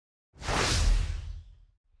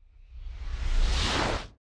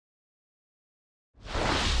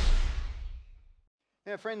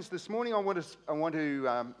Now, friends, this morning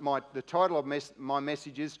the title of my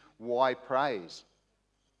message is Why Praise?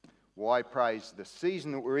 Why praise? The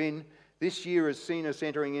season that we're in this year has seen us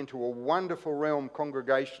entering into a wonderful realm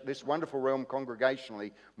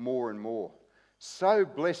congregationally more and more. So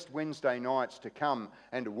blessed Wednesday nights to come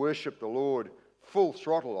and to worship the Lord full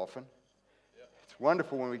throttle often. It's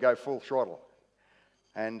wonderful when we go full throttle.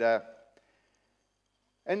 And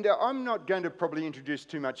I'm not going to probably introduce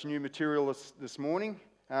too much new material this morning.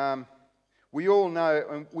 We all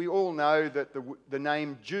know that the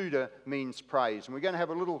name Judah means praise, and we're going to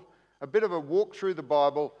have a bit of a walk through the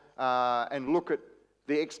Bible and look at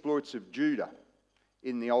the exploits of Judah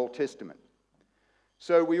in the Old Testament.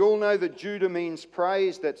 So we all know that Judah means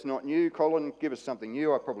praise. That's not new. Colin, give us something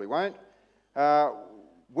new. I probably won't.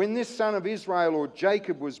 When this son of Israel, or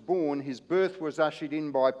Jacob, was born, his birth was ushered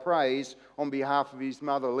in by praise on behalf of his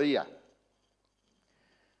mother Leah.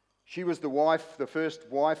 She was the first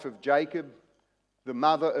wife of Jacob, the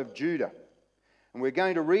mother of Judah. And we're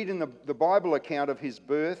going to read in the Bible account of his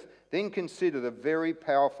birth, then consider the very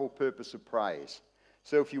powerful purpose of praise.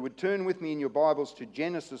 So if you would turn with me in your Bibles to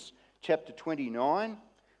Genesis chapter 29,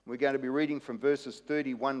 we're going to be reading from verses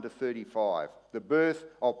 31 to 35. The birth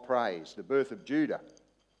of praise, the birth of Judah.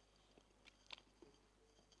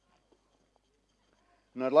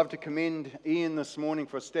 And I'd love to commend Ian this morning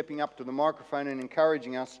for stepping up to the microphone and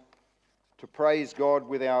encouraging us to praise God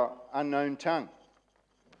with our unknown tongue.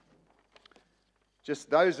 Just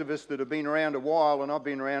those of us that have been around a while, and I've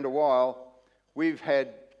been around a while, we've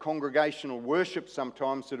had congregational worship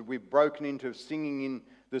sometimes that we've broken into singing in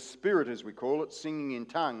the Spirit, as we call it, singing in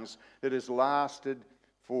tongues, that has lasted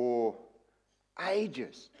for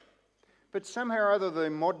ages. But somehow or other the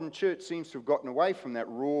modern church seems to have gotten away from that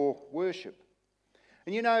raw worship.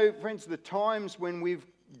 And you know, friends, the times when we've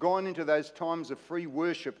gone into those times of free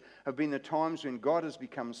worship have been the times when God has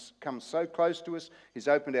come so close to us. He's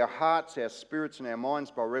opened our hearts, our spirits and our minds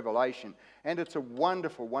by revelation. And it's a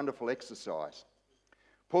wonderful, wonderful exercise.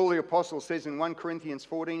 Paul the Apostle says in 1 Corinthians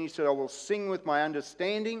 14, he said, I will sing with my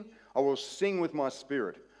understanding, I will sing with my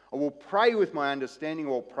spirit. I will pray with my understanding, I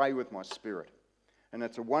will pray with my spirit. And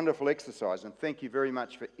it's a wonderful exercise. And thank you very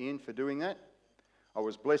much, Ian, for doing that. I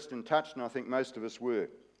was blessed and touched, and I think most of us were.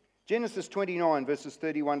 Genesis 29, verses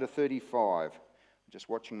 31 to 35. I'm just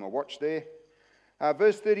watching my watch there.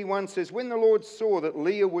 Verse 31 says, when the Lord saw that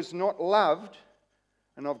Leah was not loved,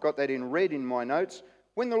 and I've got that in red in my notes,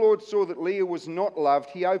 when the Lord saw that Leah was not loved,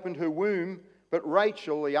 he opened her womb, but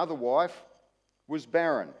Rachel, the other wife, was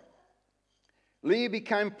barren. Leah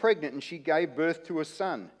became pregnant, and she gave birth to a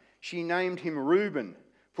son. She named him Reuben,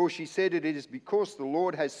 for she said, it is because the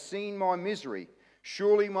Lord has seen my misery.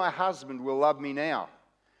 Surely my husband will love me now.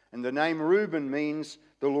 And the name Reuben means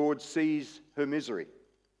the Lord sees her misery.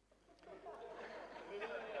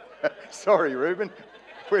 Sorry, Reuben.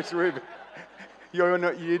 Where's Reuben? Your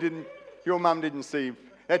mum didn't see.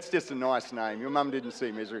 That's just a nice name. Your mum didn't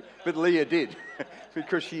see misery. But Leah did,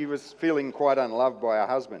 because she was feeling quite unloved by her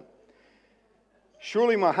husband.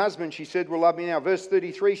 Surely my husband, she said, will love me now. Verse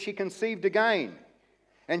 33, she conceived again,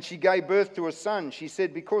 and she gave birth to a son. She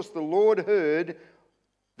said, because the Lord heard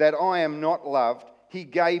that I am not loved, he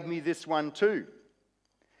gave me this one too.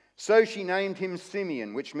 So she named him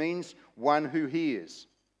Simeon, which means one who hears.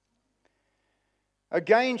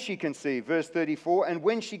 Again she conceived, verse 34, and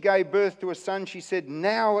when she gave birth to a son, she said,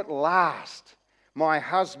 now at last my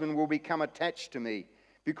husband will become attached to me,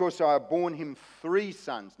 because I have borne him 3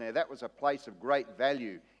 sons. Now that was a place of great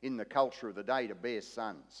value in the culture of the day, to bear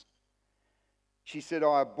sons. She said,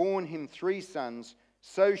 I have borne him 3 sons.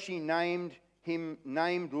 So she named him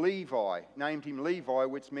Levi,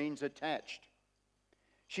 which means attached.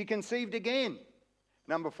 She conceived again.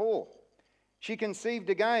 Number 4. She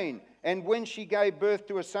conceived again, and when she gave birth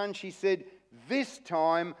to a son, she said, this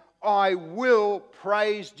time I will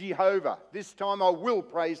praise Jehovah. This time I will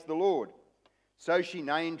praise the Lord. So she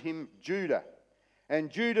named him Judah.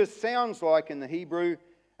 And Judah sounds like in the Hebrew,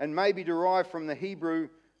 and may be derived from the Hebrew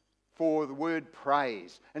for the word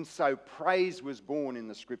praise. And so praise was born in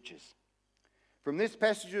the Scriptures. From this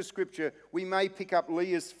passage of Scripture, we may pick up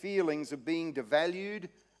Leah's feelings of being devalued,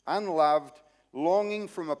 unloved, longing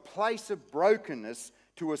from a place of brokenness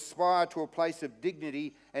to aspire to a place of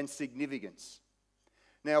dignity and significance.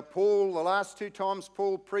 Now, Paul, the last 2 times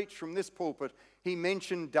Paul preached from this pulpit, he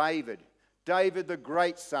mentioned David. David, the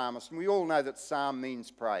great psalmist. And we all know that psalm means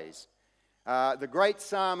praise. The great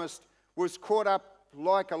psalmist was caught up,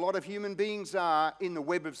 like a lot of human beings are, in the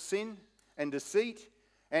web of sin and deceit.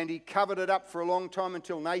 And he covered it up for a long time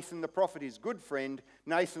until Nathan the prophet, his good friend,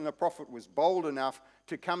 Nathan the prophet was bold enough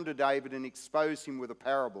to come to David and expose him with a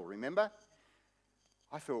parable, remember?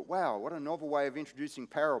 I thought, wow, what a novel way of introducing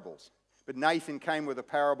parables. But Nathan came with a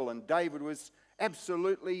parable, and David was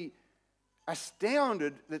absolutely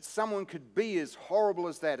astounded that someone could be as horrible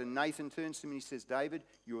as that. And Nathan turns to him and he says, David,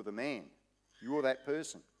 you're the man. You're that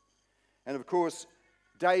person. And of course,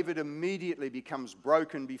 David immediately becomes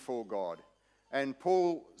broken before God. And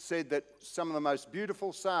Paul said that some of the most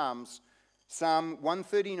beautiful psalms, Psalm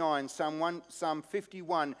 139, Psalm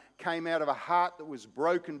 51, came out of a heart that was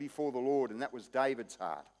broken before the Lord, and that was David's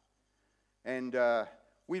heart. And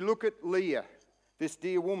we look at Leah, this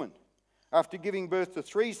dear woman. After giving birth to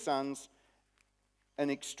 3 sons, an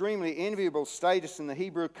extremely enviable status in the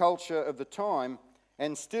Hebrew culture of the time,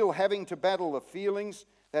 and still having to battle the feelings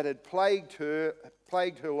that had plagued her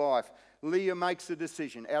life, Leah makes a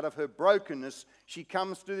decision. Out of her brokenness, she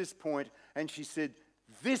comes to this point and she said,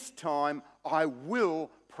 this time I will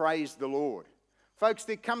praise the Lord. Folks,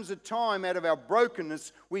 there comes a time out of our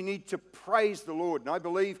brokenness we need to praise the Lord. And I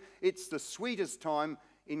believe it's the sweetest time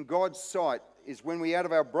in God's sight is when we out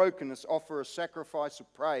of our brokenness offer a sacrifice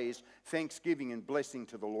of praise, thanksgiving and blessing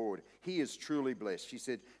to the Lord. He is truly blessed. She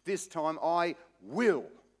said, this time I will.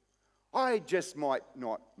 I just might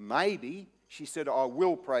not, maybe. She said, I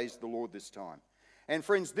will praise the Lord this time. And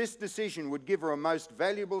friends, this decision would give her a most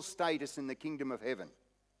valuable status in the kingdom of heaven.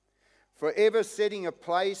 Forever setting in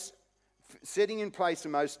place a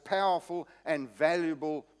most powerful and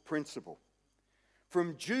valuable principle.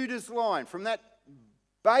 From Judah's line, from that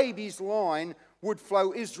baby's line, would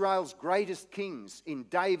flow Israel's greatest kings in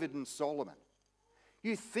David and Solomon.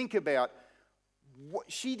 You think about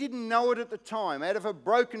what, she didn't know it at the time. Out of her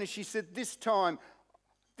brokenness, she said, this time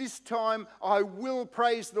I will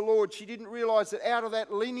praise the Lord. She didn't realize that out of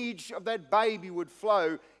that lineage of that baby would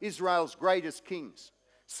flow Israel's greatest kings.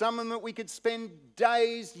 Some of them that we could spend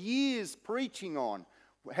days, years preaching on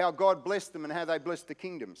how God blessed them and how they blessed the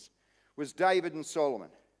kingdoms was David and Solomon.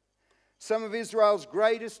 Some of Israel's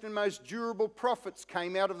greatest and most durable prophets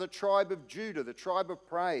came out of the tribe of Judah, the tribe of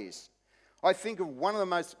praise. I think of one of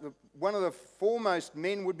the foremost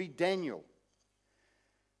men would be Daniel.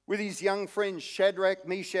 With his young friends Shadrach,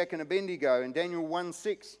 Meshach, and Abednego in Daniel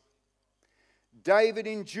 1:6. Daniel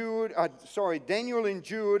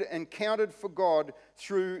endured and counted for God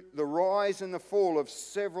through the rise and the fall of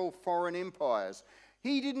several foreign empires.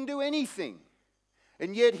 He didn't do anything.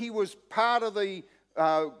 And yet he was part of the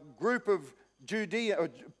group of Judea,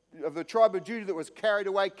 of the tribe of Judah that was carried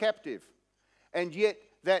away captive. And yet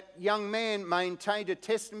that young man maintained a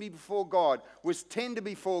testimony before God, was tender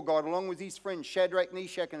before God, along with his friends Shadrach,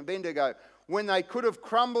 Meshach, and Abednego. When they could have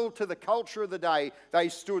crumbled to the culture of the day, they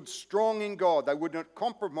stood strong in God. They would not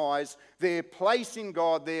compromise their place in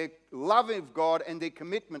God, their love of God, and their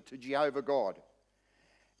commitment to Jehovah God.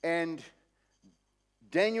 And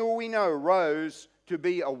Daniel, we know, rose to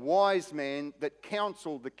be a wise man that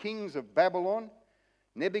counseled the kings of Babylon,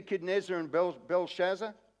 Nebuchadnezzar and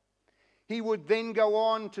Belshazzar. He would then go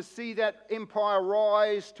on to see that empire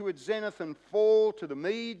rise to its zenith and fall to the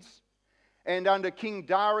Medes. And under King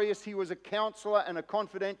Darius, he was a counselor and a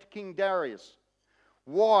confidant to King Darius.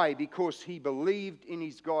 Why? Because he believed in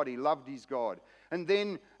his God. He loved his God. And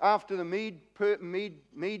then after the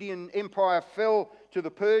Median Empire fell to the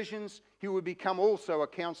Persians, he would become also a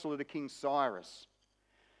counselor to King Cyrus.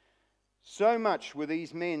 So much were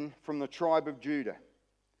these men from the tribe of Judah.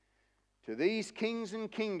 To these kings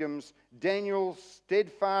and kingdoms, Daniel's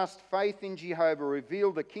steadfast faith in Jehovah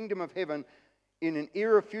revealed the kingdom of heaven in an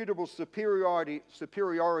irrefutable superiority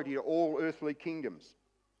to all earthly kingdoms.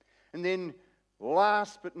 And then,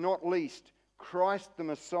 last but not least, Christ the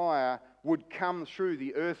Messiah would come through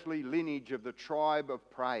the earthly lineage of the tribe of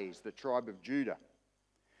praise, the tribe of Judah.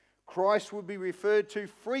 Christ would be referred to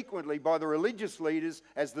frequently by the religious leaders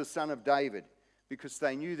as the Son of David, because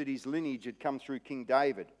they knew that his lineage had come through King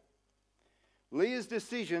David. Leah's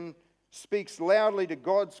decision speaks loudly to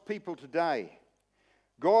God's people today.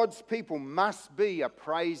 God's people must be a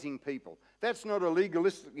praising people. That's not a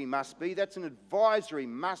legalistically must be, that's an advisory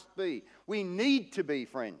must be. We need to be,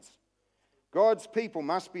 friends. God's people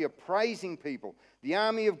must be a praising people. The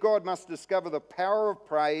army of God must discover the power of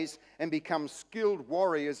praise and become skilled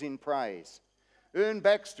warriors in praise. Ern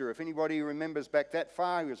Baxter, if anybody remembers back that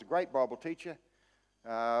far, he was a great Bible teacher.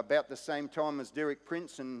 About the same time as Derek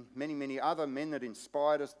Prince and many, many other men that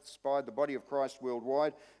inspired the body of Christ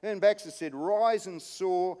worldwide. Ern Baxter said, rise and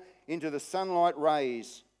soar into the sunlight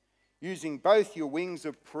rays, using both your wings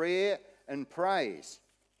of prayer and praise.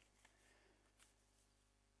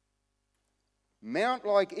 Mount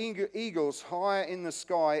like eagles higher in the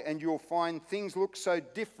sky, and you'll find things look so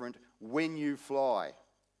different when you fly.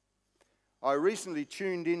 I recently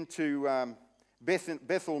tuned into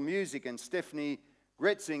Bethel Music, and Stephanie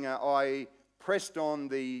Gretzinger, I pressed on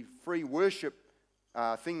the free worship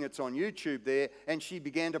thing that's on YouTube there, and she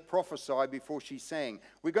began to prophesy before she sang.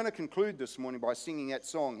 We're going to conclude this morning by singing that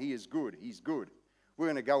song, He is Good, He's Good. We're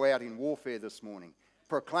going to go out in warfare this morning,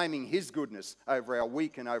 proclaiming His goodness over our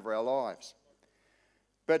week and over our lives.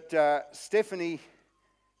 But Stephanie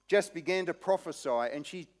just began to prophesy, and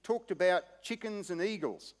she talked about chickens and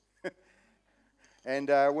eagles. And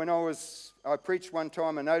when I preached one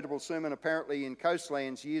time a notable sermon apparently in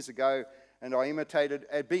Coastlands years ago, and I imitated,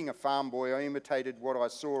 being a farm boy, I imitated what I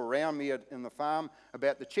saw around me in the farm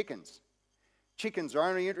about the chickens. Chickens are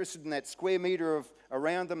only interested in that square metre of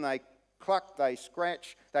around them. They cluck, they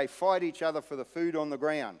scratch, they fight each other for the food on the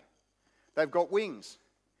ground. They've got wings,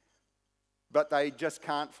 but they just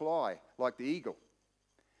can't fly like the eagle.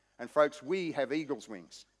 And folks, we have eagle's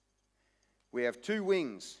wings. We have two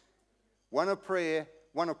wings, one of prayer,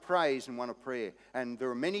 one of praise and one of prayer. And there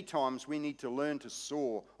are many times we need to learn to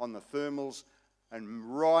soar on the thermals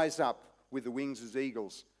and rise up with the wings as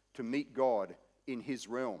eagles to meet God in His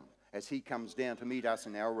realm as He comes down to meet us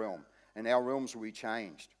in our realm. And our realms will be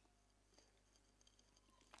changed.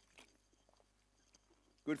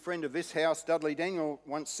 Good friend of this house, Dudley Daniel,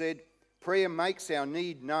 once said, prayer makes our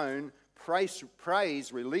need known. Praise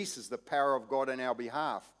releases the power of God on our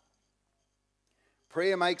behalf.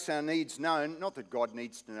 Prayer makes our needs known. Not that God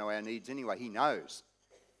needs to know our needs anyway, He knows.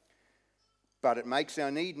 But it makes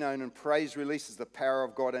our need known, and praise releases the power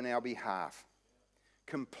of God on our behalf.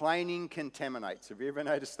 Complaining contaminates. Have you ever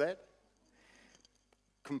noticed that?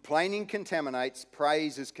 Complaining contaminates.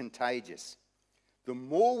 Praise is contagious. The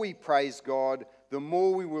more we praise God, the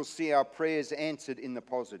more we will see our prayers answered in the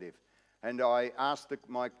positive. And I asked,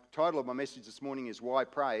 my title of my message this morning is Why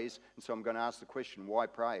Praise? And so I'm going to ask the question, why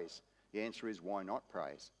praise? The answer is, why not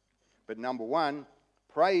praise? But number one,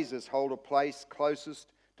 praises hold a place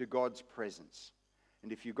closest to God's presence.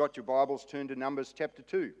 And if you've got your Bibles, turn to Numbers chapter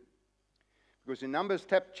 2. Because in Numbers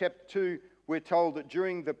chapter 2, we're told that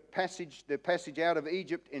during the passage out of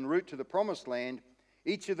Egypt en route to the Promised Land,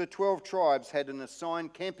 each of the 12 tribes had an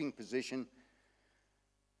assigned camping position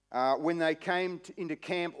when they came into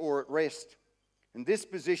camp or at rest. And this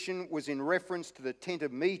position was in reference to the tent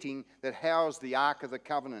of meeting that housed the Ark of the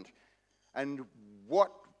Covenant. And what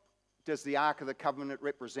does the Ark of the Covenant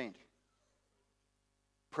represent?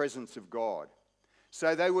 Presence of God.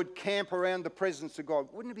 So they would camp around the presence of God.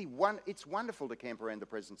 Wouldn't it be it's wonderful to camp around the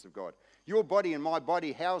presence of God. Your body and my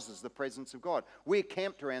body houses the presence of God. We're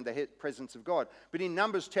camped around the presence of God. But in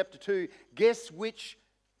Numbers chapter 2, guess which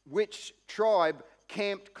tribe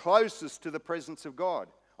camped closest to the presence of God?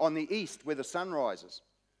 On the east where the sun rises.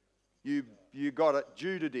 You got it.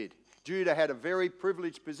 Judah did. Judah had a very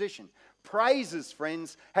privileged position. Praises,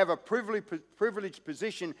 friends, have a privileged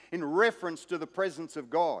position in reference to the presence of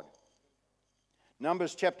God.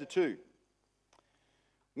 Numbers chapter 2.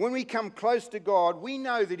 When we come close to God, we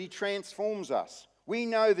know that He transforms us. We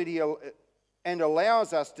know that He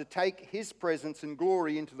allows us to take His presence and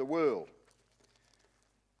glory into the world.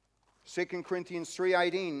 2 Corinthians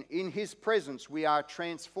 3:18, in His presence we are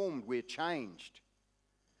transformed, we're changed.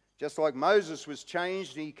 Just like Moses was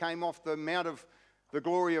changed, he came off the Mount of the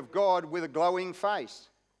glory of God with a glowing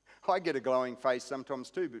face. I get a glowing face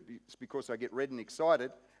sometimes too, but it's because I get red and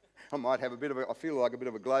excited. I might have I feel like a bit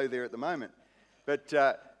of a glow there at the moment. But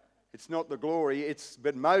it's not the glory,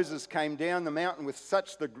 but Moses came down the mountain with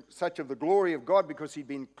such of the glory of God because he'd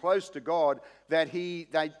been close to God that the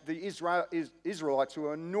Israelites who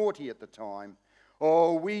were naughty at the time,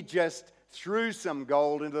 we just threw some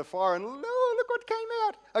gold into the fire and look what came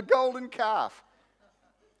out, a golden calf.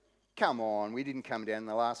 Come on, we didn't come down in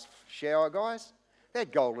the last shower, guys.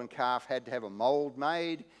 That golden calf had to have a mould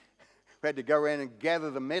made. We had to go around and gather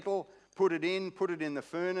the metal, put it in the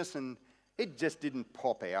furnace, and it just didn't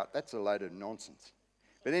pop out. That's a load of nonsense.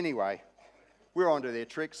 But anyway, we're onto their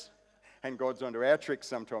tricks, and God's onto our tricks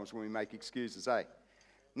sometimes when we make excuses, eh?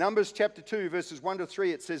 Numbers chapter 2, verses 1 to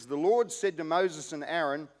 3, it says, the Lord said to Moses and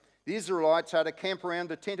Aaron, the Israelites are to camp around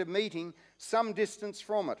the tent of meeting some distance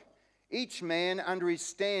from it, each man under his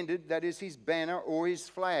standard, that is his banner or his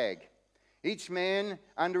flag, each man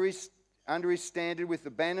under his standard with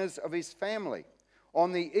the banners of his family.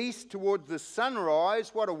 On the east towards the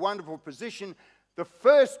sunrise, what a wonderful position. The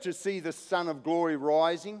first to see the sun of glory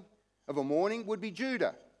rising of a morning would be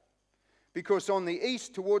Judah. Because on the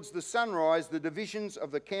east towards the sunrise, the divisions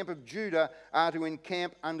of the camp of Judah are to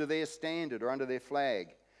encamp under their standard or under their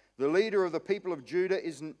flag. The leader of the people of Judah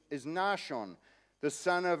is Nahshon, the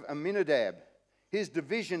son of Amminadab. His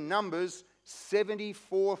division numbers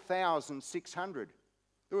 74,600.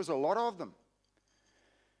 There was a lot of them.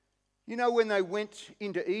 You know, when they went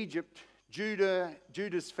into Egypt,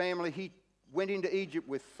 Judah's family, he went into Egypt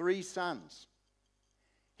with 3 sons.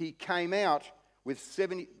 He came out with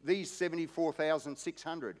these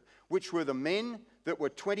 74,600, which were the men that were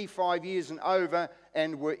 25 years and over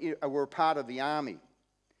and were a part of the army.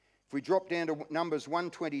 If we drop down to Numbers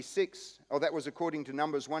 126, that was according to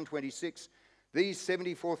Numbers 126, these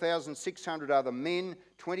 74,600 are the men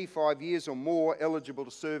 25 years or more eligible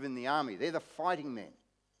to serve in the army. They're the fighting men.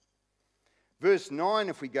 Verse 9,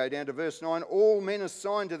 if we go down to verse 9, all men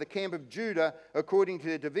assigned to the camp of Judah according to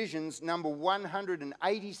their divisions number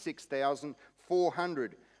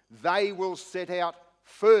 186,400. They will set out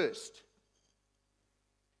first.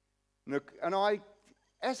 And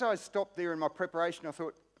as I stopped there in my preparation, I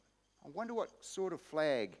thought, I wonder what sort of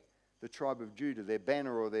flag the tribe of Judah, their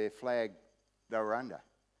banner or their flag, they were under.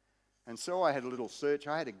 And so I had a little search.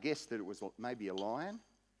 I had a guess that it was maybe a lion.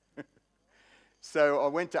 So I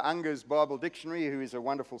went to Unger's Bible Dictionary, who is a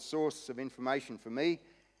wonderful source of information for me,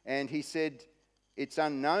 and he said, it's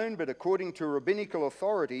unknown, but according to rabbinical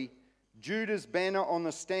authority, Judah's banner on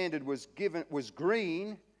the standard was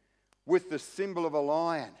green with the symbol of a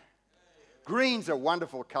lion. Green's a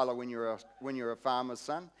wonderful colour when you're a farmer's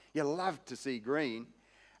son. You love to see green.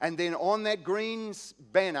 And then on that green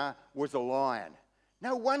banner was a lion.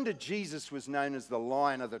 No wonder Jesus was known as the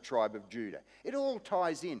Lion of the tribe of Judah. It all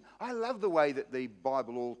ties in. I love the way that the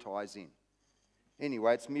Bible all ties in.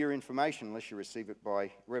 Anyway, it's mere information unless you receive it by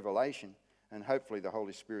revelation, and hopefully the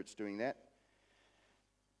Holy Spirit's doing that.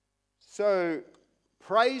 So,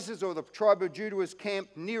 praises, or the tribe of Judah was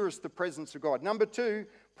camped nearest the presence of God. Number 2,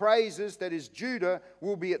 praises, that is Judah,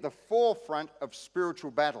 will be at the forefront of spiritual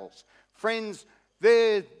battles. Friends,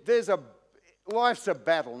 life's a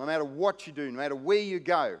battle, no matter what you do, no matter where you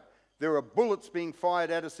go. There are bullets being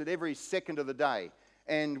fired at us at every second of the day.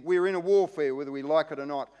 And we're in a warfare, whether we like it or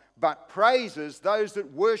not. But praises, those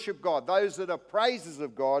that worship God, those that are praises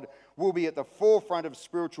of God, will be at the forefront of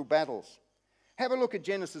spiritual battles. Have a look at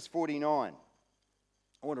Genesis 49.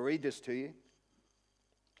 I want to read this to you.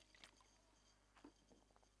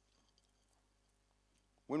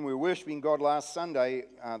 When we were worshipping God last Sunday,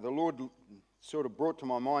 the Lord sort of brought to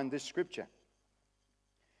my mind this scripture.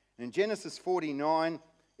 In Genesis 49,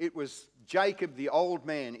 it was Jacob, the old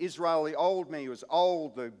man, Israel, the old man. He was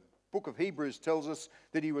old. The book of Hebrews tells us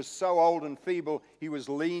that he was so old and feeble, he was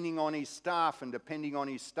leaning on his staff and depending on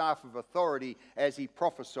his staff of authority as he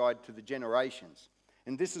prophesied to the generations.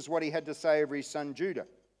 And this is what he had to say over his son Judah.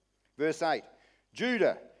 Verse 8,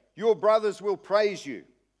 Judah, your brothers will praise you.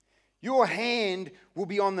 Your hand will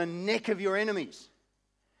be on the neck of your enemies.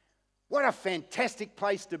 What a fantastic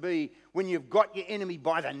place to be when you've got your enemy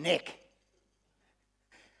by the neck.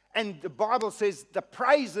 And the Bible says the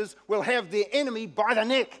praises will have their enemy by the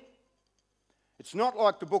neck. It's not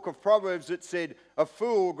like the book of Proverbs that said a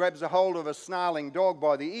fool grabs a hold of a snarling dog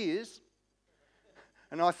by the ears.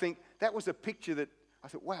 And I think that was a picture that I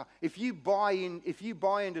thought, wow, if you buy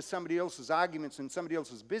into somebody else's arguments and somebody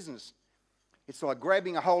else's business, it's like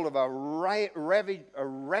grabbing a hold of a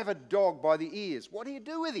rabid dog by the ears. What do you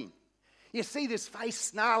do with him? You see this face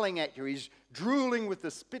snarling at you. He's drooling with the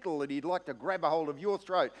spittle that he'd like to grab a hold of your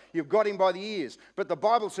throat. You've got him by the ears. But the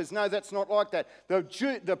Bible says, no, that's not like that.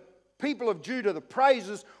 The people of Judah, the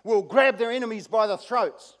praises, will grab their enemies by the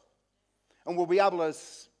throats. And will be able to...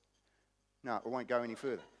 No, I won't go any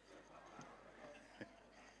further.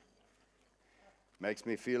 Makes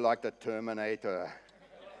me feel like the Terminator.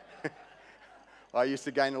 I used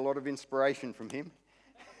to gain a lot of inspiration from him.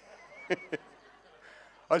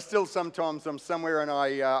 I still sometimes, I'm somewhere and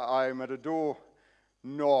I'm at a door,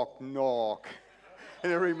 knock, knock.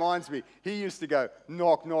 And it reminds me, he used to go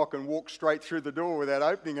knock, knock and walk straight through the door without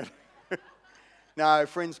opening it. No,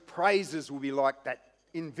 friends, praises will be like that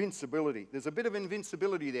invincibility. There's a bit of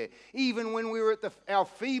invincibility there. Even when we were at our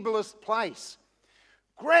feeblest place,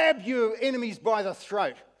 grab your enemies by the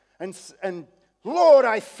throat and Lord,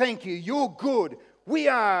 I thank you, you're good. We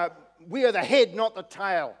are the head, not the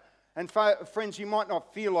tail. And friends, you might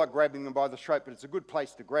not feel like grabbing them by the throat, but it's a good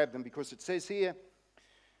place to grab them because it says here,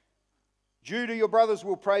 Judah, your brothers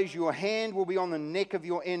will praise you. Your hand will be on the neck of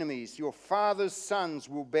your enemies. Your father's sons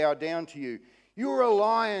will bow down to you. You are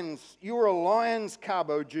a lion's cub,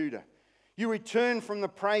 O Judah. You return from the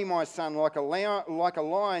prey, my son, like a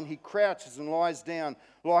lion. He crouches and lies down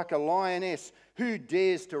like a lioness. Who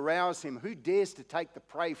dares to rouse him? Who dares to take the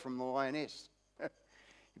prey from the lioness?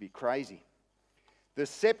 You'd be crazy. The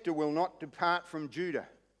scepter will not depart from Judah,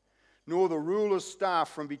 nor the ruler's staff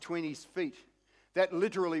from between his feet. That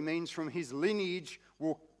literally means from his lineage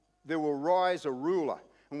there will rise a ruler.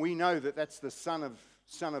 And we know that that's the Son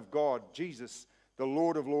of God, Jesus, the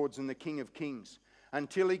Lord of Lords and the King of Kings.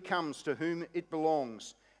 until he comes to whom it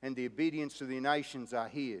belongs, and the obedience of the nations are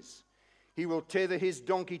his. He will tether his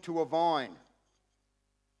donkey to a vine,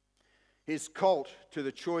 his colt to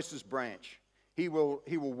the choicest branch. He will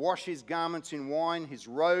wash his garments in wine, his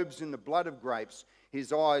robes in the blood of grapes.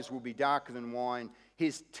 His eyes will be darker than wine,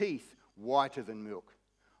 his teeth whiter than milk.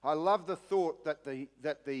 I love the thought that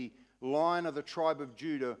the Lion of the tribe of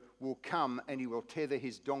Judah will come and he will tether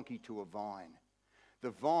his donkey to a vine.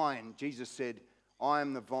 The vine, Jesus said, I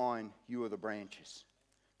am the vine, you are the branches.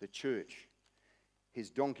 The church, his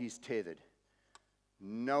donkey's tethered.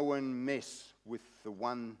 No one mess with the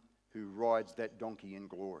one who rides that donkey in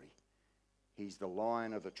glory. He's the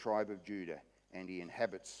Lion of the tribe of Judah, and he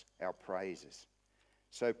inhabits our praises.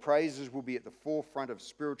 So praises will be at the forefront of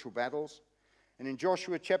spiritual battles. And in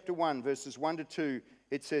Joshua chapter 1, verses 1 to 2,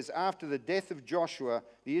 it says, after the death of Joshua,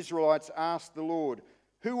 the Israelites asked the Lord,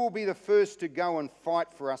 who will be the first to go and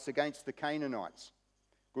fight for us against the Canaanites?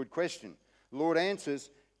 Good question. The Lord answers,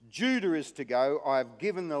 Judah is to go. I have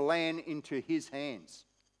given the land into his hands.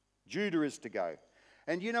 Judah is to go.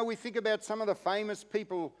 And you know, we think about some of the famous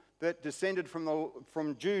people that descended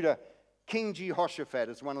from Judah. King Jehoshaphat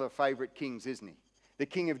is one of the favourite kings, isn't he? The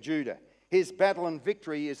king of Judah. His battle and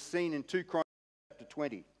victory is seen in 2 Chronicles chapter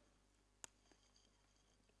 20.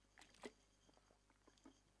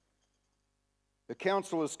 The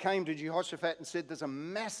counselors came to Jehoshaphat and said, there's a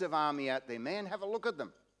massive army out there, man. Have a look at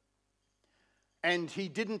them. And he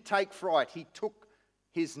didn't take fright. He took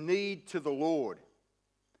his need to the Lord.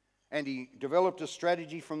 And he developed a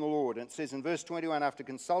strategy from the Lord. And it says in verse 21, after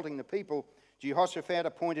consulting the people, Jehoshaphat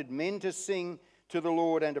appointed men to sing to the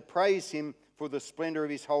Lord and to praise him for the splendor of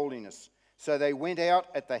his holiness. So they went out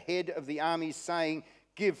at the head of the armies, saying,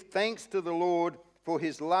 give thanks to the Lord, for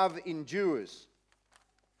his love endures.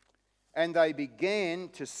 And they began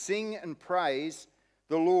to sing and praise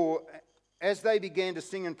the Lord. As they began to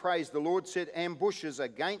sing and praise, the Lord set ambushes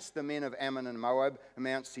against the men of Ammon and Moab and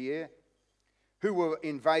Mount Seir, who were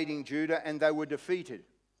invading Judah, and they were defeated.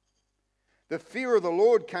 The fear of the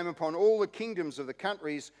Lord came upon all the kingdoms of the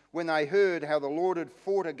countries when they heard how the Lord had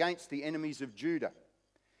fought against the enemies of Judah.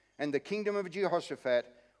 And the kingdom of Jehoshaphat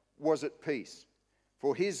was at peace,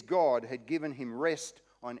 for his God had given him rest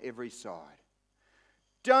on every side.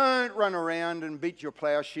 Don't run around and beat your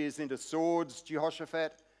plowshares into swords,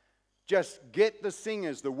 Jehoshaphat. Just get the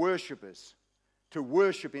singers, the worshippers, to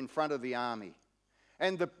worship in front of the army.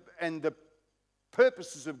 And the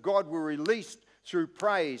purposes of God were released through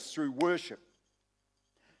praise, through worship.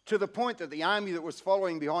 To the point that the army that was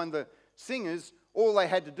following behind the singers, all they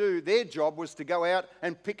had to do, their job was to go out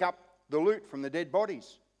and pick up the loot from the dead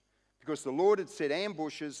bodies. Because the Lord had set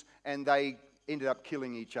ambushes and they ended up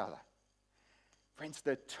killing each other. Friends,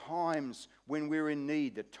 the times when we're in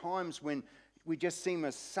need, the times when we just seem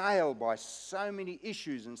assailed by so many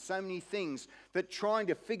issues and so many things that trying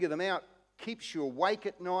to figure them out keeps you awake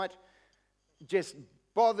at night, just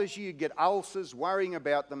bothers you, you get ulcers worrying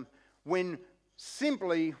about them, when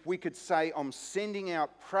simply we could say, I'm sending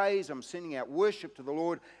out praise, I'm sending out worship to the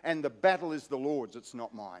Lord, and the battle is the Lord's, it's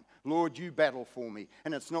not mine. Lord, you battle for me.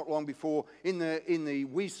 And it's not long before, in the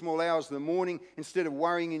wee small hours of the morning, instead of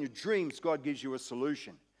worrying in your dreams, God gives you a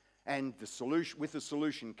solution. And with the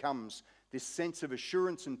solution comes this sense of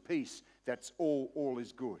assurance and peace that's all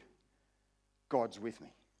is good. God's with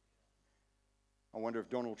me. I wonder if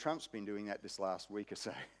Donald Trump's been doing that this last week or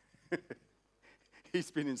so.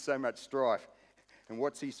 He's been in so much strife. And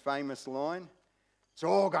what's his famous line? It's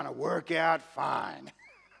all going to work out fine.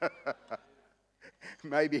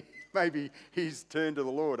 Maybe he's turned to the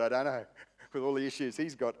Lord, I don't know, with all the issues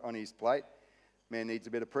he's got on his plate. Man needs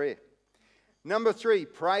a bit of prayer. Number 3,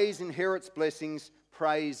 praise inherits blessings,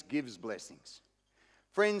 praise gives blessings.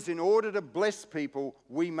 Friends, in order to bless people,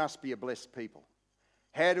 we must be a blessed people.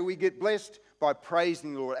 How do we get blessed? By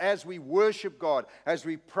praising the Lord. As we worship God, as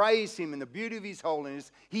we praise him in the beauty of his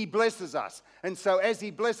holiness, he blesses us. And so as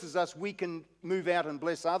he blesses us, we can move out and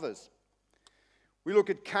bless others. We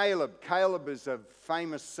look at Caleb. Caleb is a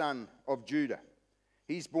famous son of Judah.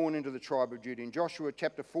 He's born into the tribe of Judah. In Joshua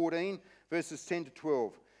chapter 14, verses 10 to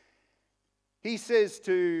 12, he says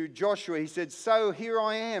to Joshua, he said, so here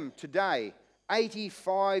I am today,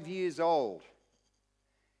 85 years old.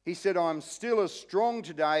 He said, I'm still as strong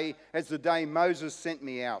today as the day Moses sent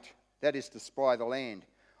me out, that is to spy the land.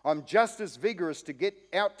 I'm just as vigorous to get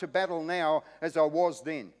out to battle now as I was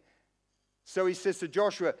then. So he says to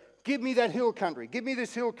Joshua, give me that hill country. Give me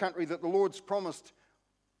this hill country that the Lord promised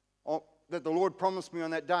me on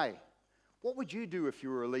that day. What would you do if you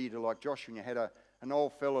were a leader like Joshua and you had an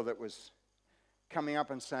old fella that was coming up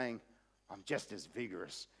and saying, I'm just as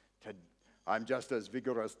vigorous I'm just as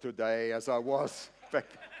vigorous today as I was back.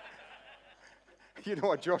 You know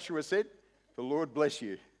what Joshua said? The Lord bless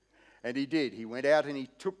you. And he did. He went out and he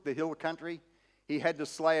took the hill country. He had to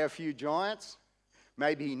slay a few giants.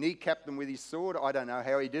 Maybe he kneecapped them with his sword. I don't know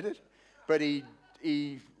how he did it. But he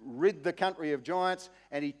rid the country of giants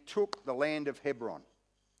and he took the land of Hebron.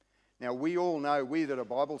 Now we all know, we that are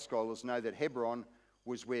Bible scholars know that Hebron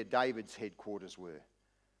was where David's headquarters were.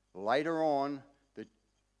 Later on,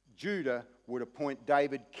 Judah would appoint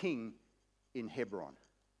David king in Hebron.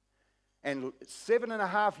 And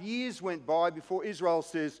 7.5 years went by before Israel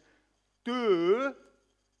says,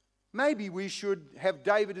 maybe we should have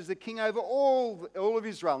David as the king over all of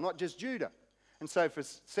Israel, not just Judah. And so for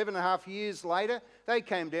 7.5 years later, they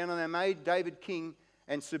came down and they made David king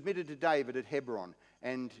and submitted to David at Hebron.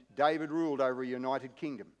 And David ruled over a united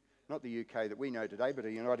kingdom. Not the UK that we know today, but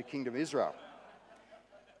a united kingdom of Israel.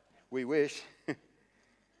 We wish.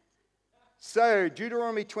 So,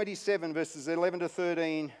 Deuteronomy 27, verses 11 to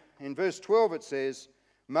 13, in verse 12 it says,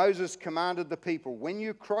 Moses commanded the people, when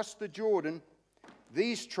you cross the Jordan,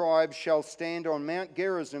 these tribes shall stand on Mount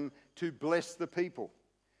Gerizim to bless the people.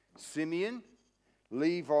 Simeon,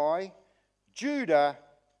 Levi, Judah,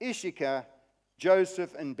 Issachar,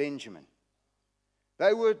 Joseph, and Benjamin.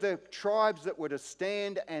 They were the tribes that were to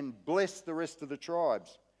stand and bless the rest of the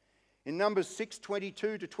tribes. In Numbers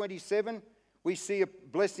 6:22 to 27, we see a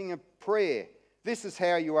blessing of prayer. This is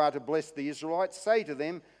how you are to bless the Israelites. Say to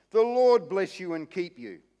them, the Lord bless you and keep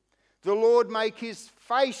you. The Lord make his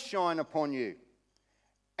face shine upon you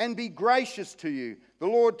and be gracious to you. The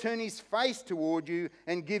Lord turn his face toward you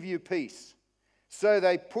and give you peace. So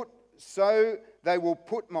they will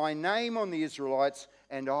put my name on the Israelites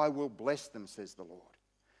and I will bless them, says the Lord.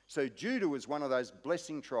 So Judah was one of those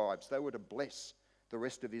blessing tribes. They were to bless the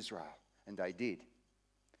rest of Israel, and they did.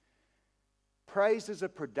 Praises are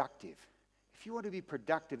productive. If you want to be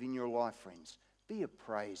productive in your life, friends, be a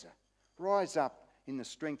praiser. Rise up in the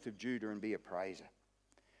strength of Judah and be a praiser.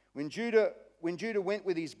 When Judah went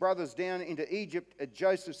with his brothers down into Egypt at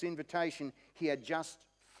Joseph's invitation, he had just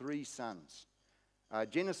 3 sons.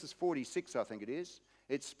 Genesis 46, I think it is.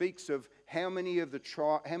 It speaks of how many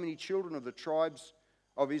children of the tribes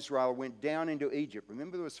of Israel went down into Egypt.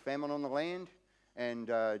 Remember, there was famine on the land,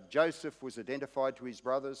 and Joseph was identified to his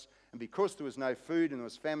brothers. And because there was no food and there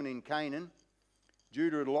was famine in Canaan,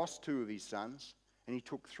 Judah had lost 2 of his sons, and he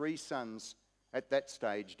took 3 sons at that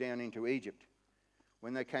stage down into Egypt.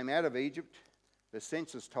 When they came out of Egypt, the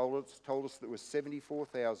census told us there was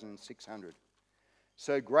 74,600.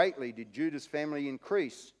 So greatly did Judah's family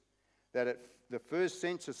increase that at the first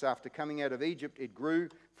census after coming out of Egypt, it grew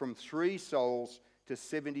from 3 souls to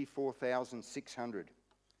 74,600,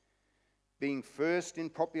 being first in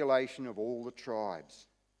population of all the tribes.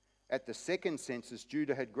 At the second census,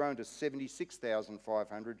 Judah had grown to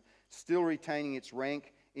 76,500, still retaining its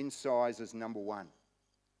rank in size as number 1.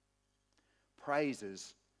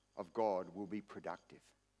 Praises of God will be productive.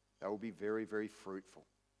 They will be very, very fruitful.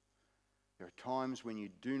 There are times when you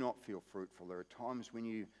do not feel fruitful. There are times when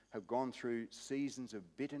you have gone through seasons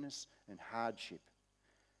of bitterness and hardship.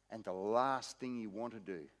 And the last thing you want to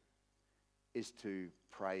do is to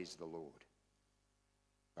praise the Lord.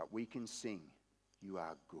 But we can sing, you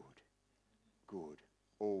are good, good,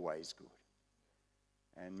 always good.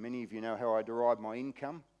 And many of you know how I derive my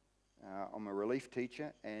income. I'm a relief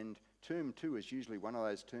teacher, and term 2 is usually one of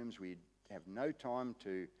those terms where you have no time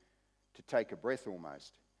to take a breath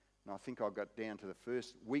almost. And I think I got down to the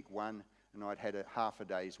first week 1 and I'd had half a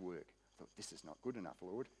day's work. I thought, this is not good enough,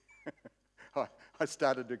 Lord. I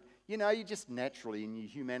started to, you just naturally in your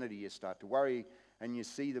humanity you start to worry and you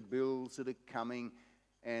see the bills that are coming.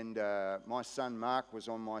 And my son Mark was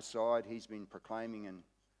on my side. He's been proclaiming and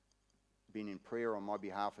been in prayer on my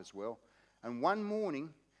behalf as well. And one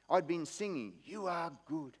morning I'd been singing, you are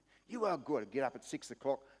good, you are good. I'd get up at 6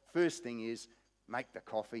 o'clock. First thing is, make the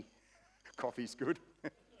coffee. Coffee's good.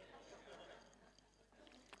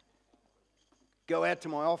 Go out to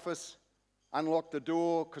my office, unlock the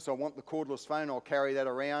door because I want the cordless phone. I'll carry that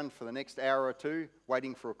around for the next hour or 2,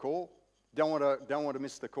 waiting for a call. Don't want to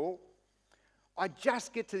miss the call. I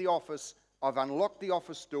just get to the office. I've unlocked the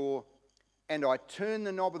office door, and I turn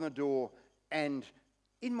the knob on the door, and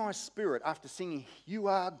in my spirit, after singing, you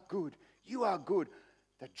are good,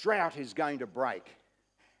 the drought is going to break.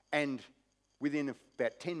 And within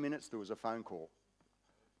about 10 minutes, there was a phone call.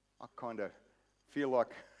 I kind of feel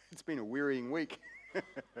like it's been a wearying week.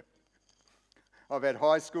 I've had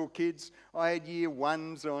high school kids. I had year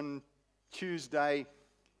 1s on Tuesday,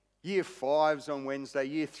 year 5s on Wednesday,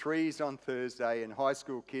 year 3s on Thursday, and high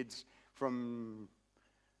school kids from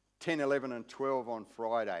 10, 11 and 12 on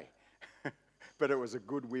Friday. but it was a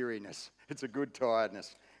good weariness. It's a good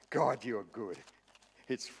tiredness. God, you are good.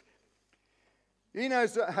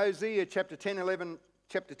 Hosea chapter 10, 11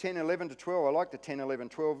 to 12, I like the 10, 11,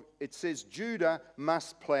 12. It says, Judah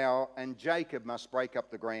must plough and Jacob must break up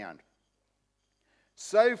the ground.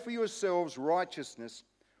 Sow for yourselves righteousness,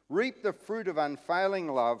 reap the fruit of unfailing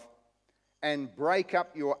love, and break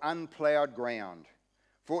up your unploughed ground.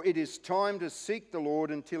 For it is time to seek the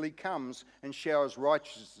Lord until he comes and showers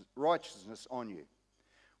righteousness on you.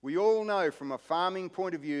 We all know from a farming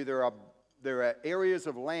point of view there are areas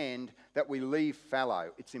of land that we leave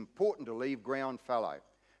fallow. It's important to leave ground fallow.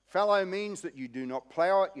 Fallow means that you do not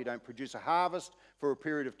plough it, you don't produce a harvest for a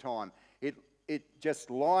period of time. It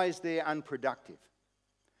just lies there unproductive.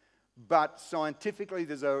 But scientifically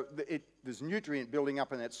there's nutrient building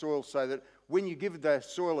up in that soil so that when you give the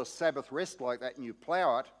soil a Sabbath rest like that and you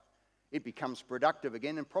plough it, it becomes productive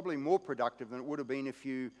again, and probably more productive than it would have been if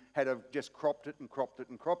you had just cropped it and cropped it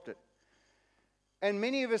and cropped it. And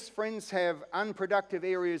many of us, friends, have unproductive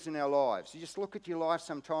areas in our lives. You just look at your life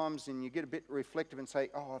sometimes and you get a bit reflective and say,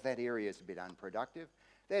 oh, that area is a bit unproductive.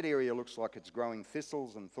 That area looks like it's growing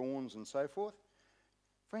thistles and thorns and so forth.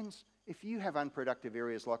 Friends, if you have unproductive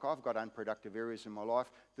areas like I've got unproductive areas in my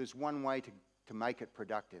life, there's one way to make it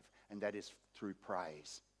productive, and that is through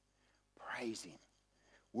praise. Praise him.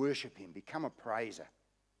 Worship him. Become a praiser.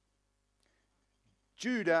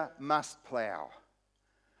 Judah must plough.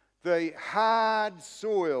 The hard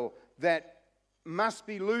soil that must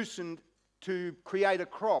be loosened to create a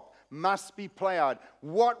crop must be ploughed.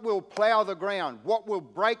 What will plough the ground? What will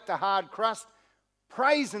break the hard crust?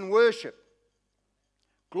 Praise and worship.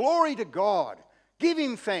 Glory to God. Give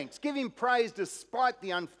him thanks. Give him praise despite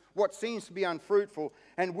what seems to be unfruitful,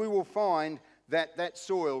 and we will find that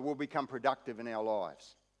soil will become productive in our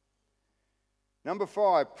lives. Number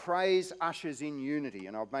 5, praise ushers in unity.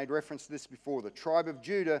 And I've made reference to this before. The tribe of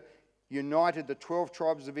Judah united the 12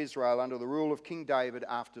 tribes of Israel under the rule of King David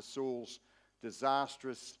after Saul's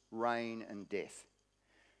disastrous reign and death.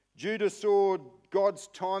 Judah saw God's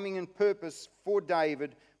timing and purpose for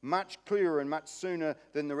David much clearer and much sooner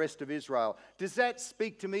than the rest of Israel. Does that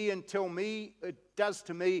speak to me and tell me, it does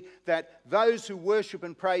to me, that those who worship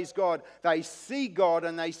and praise God, they see God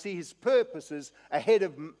and they see his purposes ahead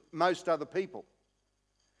of most other people.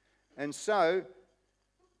 And so,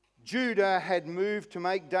 Judah had moved to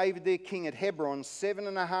make David their king at Hebron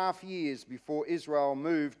 7.5 years before Israel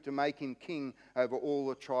moved to make him king over all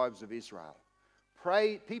the tribes of Israel.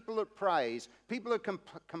 People that praise, people that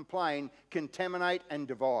complain, contaminate and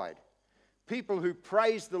divide. People who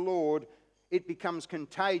praise the Lord, it becomes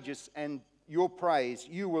contagious, and your praise,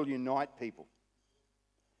 you will unite people.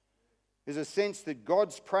 There's a sense that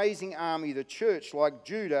God's praising army, the church, like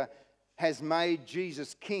Judah, has made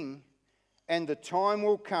Jesus king, and the time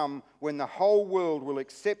will come when the whole world will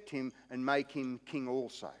accept him and make him king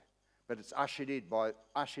also. But it's ushered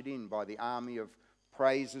in by the army of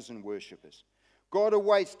praisers and worshippers. God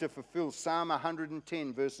awaits to fulfill Psalm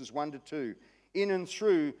 110 verses 1 to 2 in and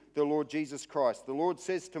through the Lord Jesus Christ. The Lord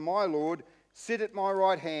says to my Lord, sit at my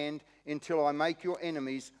right hand until I make your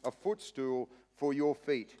enemies a footstool for your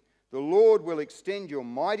feet. The Lord will extend your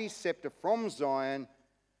mighty scepter from Zion.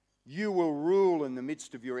 You will rule in the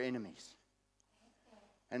midst of your enemies.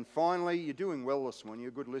 And finally, you're doing well this morning.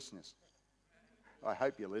 You're good listeners. I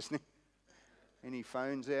hope you're listening. Any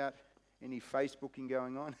phones out? Any Facebooking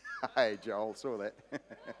going on? Hey, Joel, saw that.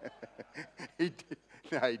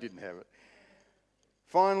 No, he didn't have it.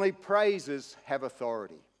 Finally, praises have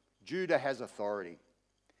authority. Judah has authority.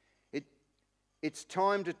 It's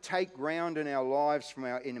time to take ground in our lives from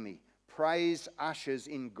our enemy. Praise ushers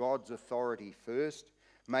in God's authority first,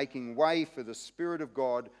 making way for the Spirit of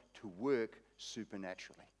God to work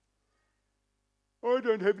supernaturally. I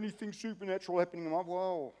don't have anything supernatural happening in my life.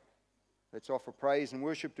 Well, let's offer praise and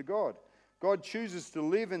worship to God. God chooses to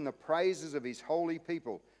live in the praises of his holy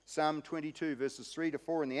people. Psalm 22 verses 3 to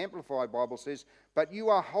 4 in the Amplified Bible says, but you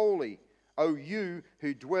are holy, O you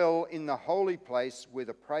who dwell in the holy place where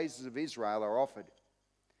the praises of Israel are offered.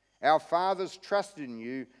 Our fathers trusted in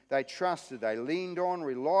you. They trusted, they leaned on,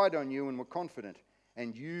 relied on you and were confident,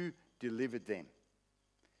 and you delivered them.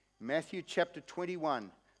 Matthew chapter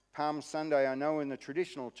 21, Palm Sunday, I know in the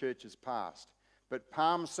traditional churches past, but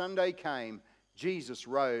Palm Sunday came, Jesus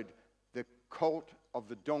rode the colt of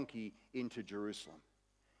the donkey into Jerusalem.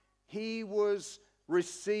 He was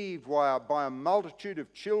received by a multitude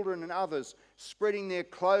of children and others, spreading their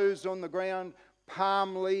clothes on the ground,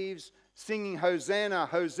 palm leaves, singing Hosanna,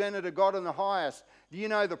 Hosanna to God in the highest. Do you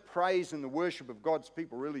know the praise and the worship of God's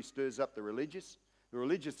people really stirs up the religious? The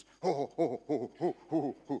religious, ho, ho, ho, ho,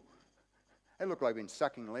 ho, ho. They look like they've been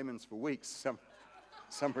sucking lemons for weeks.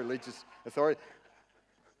 some religious authority.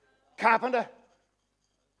 Carpenter,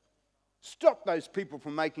 stop those people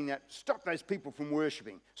from making that. Stop those people from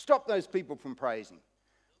worshipping. Stop those people from praising.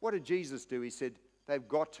 What did Jesus do? He said, they've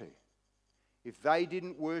got to. If they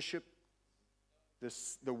didn't worship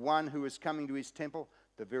the one who was coming to his temple,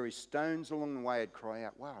 the very stones along the way would cry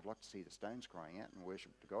out. Wow, I'd like to see the stones crying out and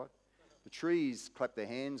worship to God. The trees clap their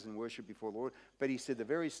hands and worship before the Lord. But he said the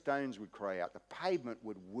very stones would cry out. The pavement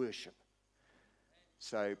would worship.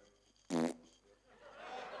 So,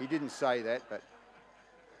 he didn't say that, but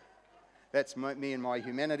that's me and my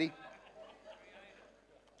humanity.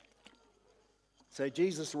 So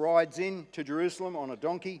Jesus rides in to Jerusalem on a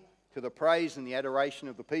donkey to the praise and the adoration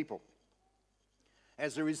of the people.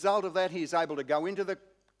 As a result of that, he is able to go into the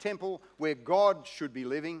temple where God should be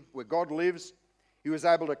living, where God lives. He was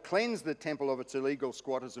able to cleanse the temple of its illegal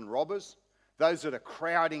squatters and robbers, those that are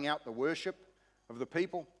crowding out the worship of the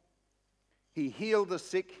people. He healed the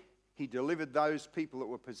sick. He delivered those people that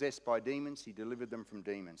were possessed by demons. He delivered them from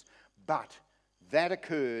demons. But that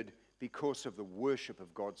occurred because of the worship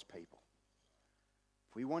of God's people.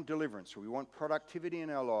 If we want deliverance, or we want productivity in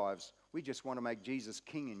our lives, we just want to make Jesus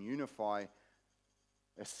king and unify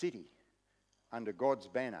a city under God's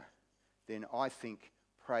banner, then I think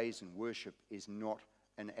praise and worship is not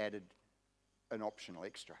an optional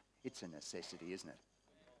extra. It's a necessity, isn't it?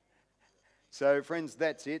 So, friends,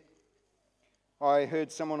 that's it. I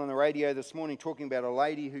heard someone on the radio this morning talking about a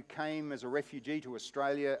lady who came as a refugee to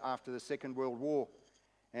Australia after the Second World War.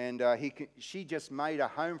 And she just made a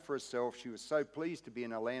home for herself. She was so pleased to be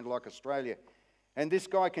in a land like Australia. And this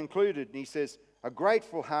guy concluded, and he says, a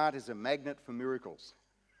grateful heart is a magnet for miracles.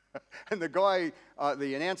 And the guy,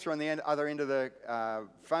 the announcer on the other end of the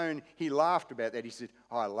phone, he laughed about that. He said,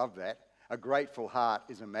 oh, I love that. A grateful heart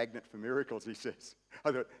is a magnet for miracles, he says.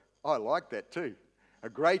 I thought, I like that too. A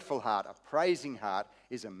grateful heart, a praising heart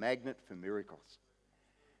is a magnet for miracles.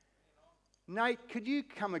 Nate, could you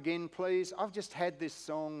come again, please? I've just had this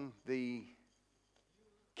song, The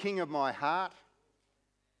King of My Heart.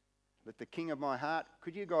 Let the King of My Heart.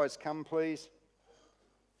 Could you guys come, please?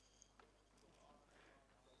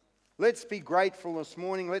 Let's be grateful this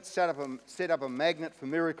morning. Let's set up a magnet for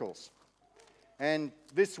miracles. And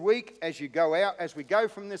this week, as you go out, as we go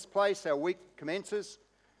from this place, our week commences.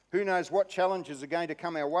 Who knows what challenges are going to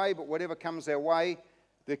come our way, but whatever comes our way,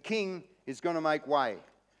 the King is going to make way.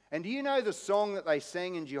 And do you know the song that they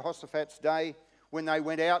sang in Jehoshaphat's day when they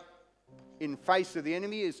went out in face of the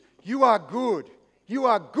enemy is, you are good,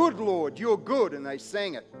 Lord, you're good, and they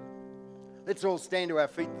sang it. Let's all stand to our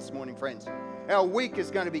feet this morning, friends. Our week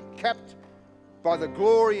is going to be capped by the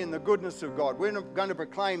glory and the goodness of God. We're going to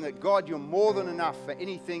proclaim that, God, you're more than enough for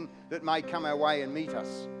anything that may come our way and meet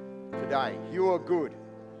us today. You are good.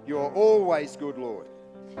 You're always good, Lord.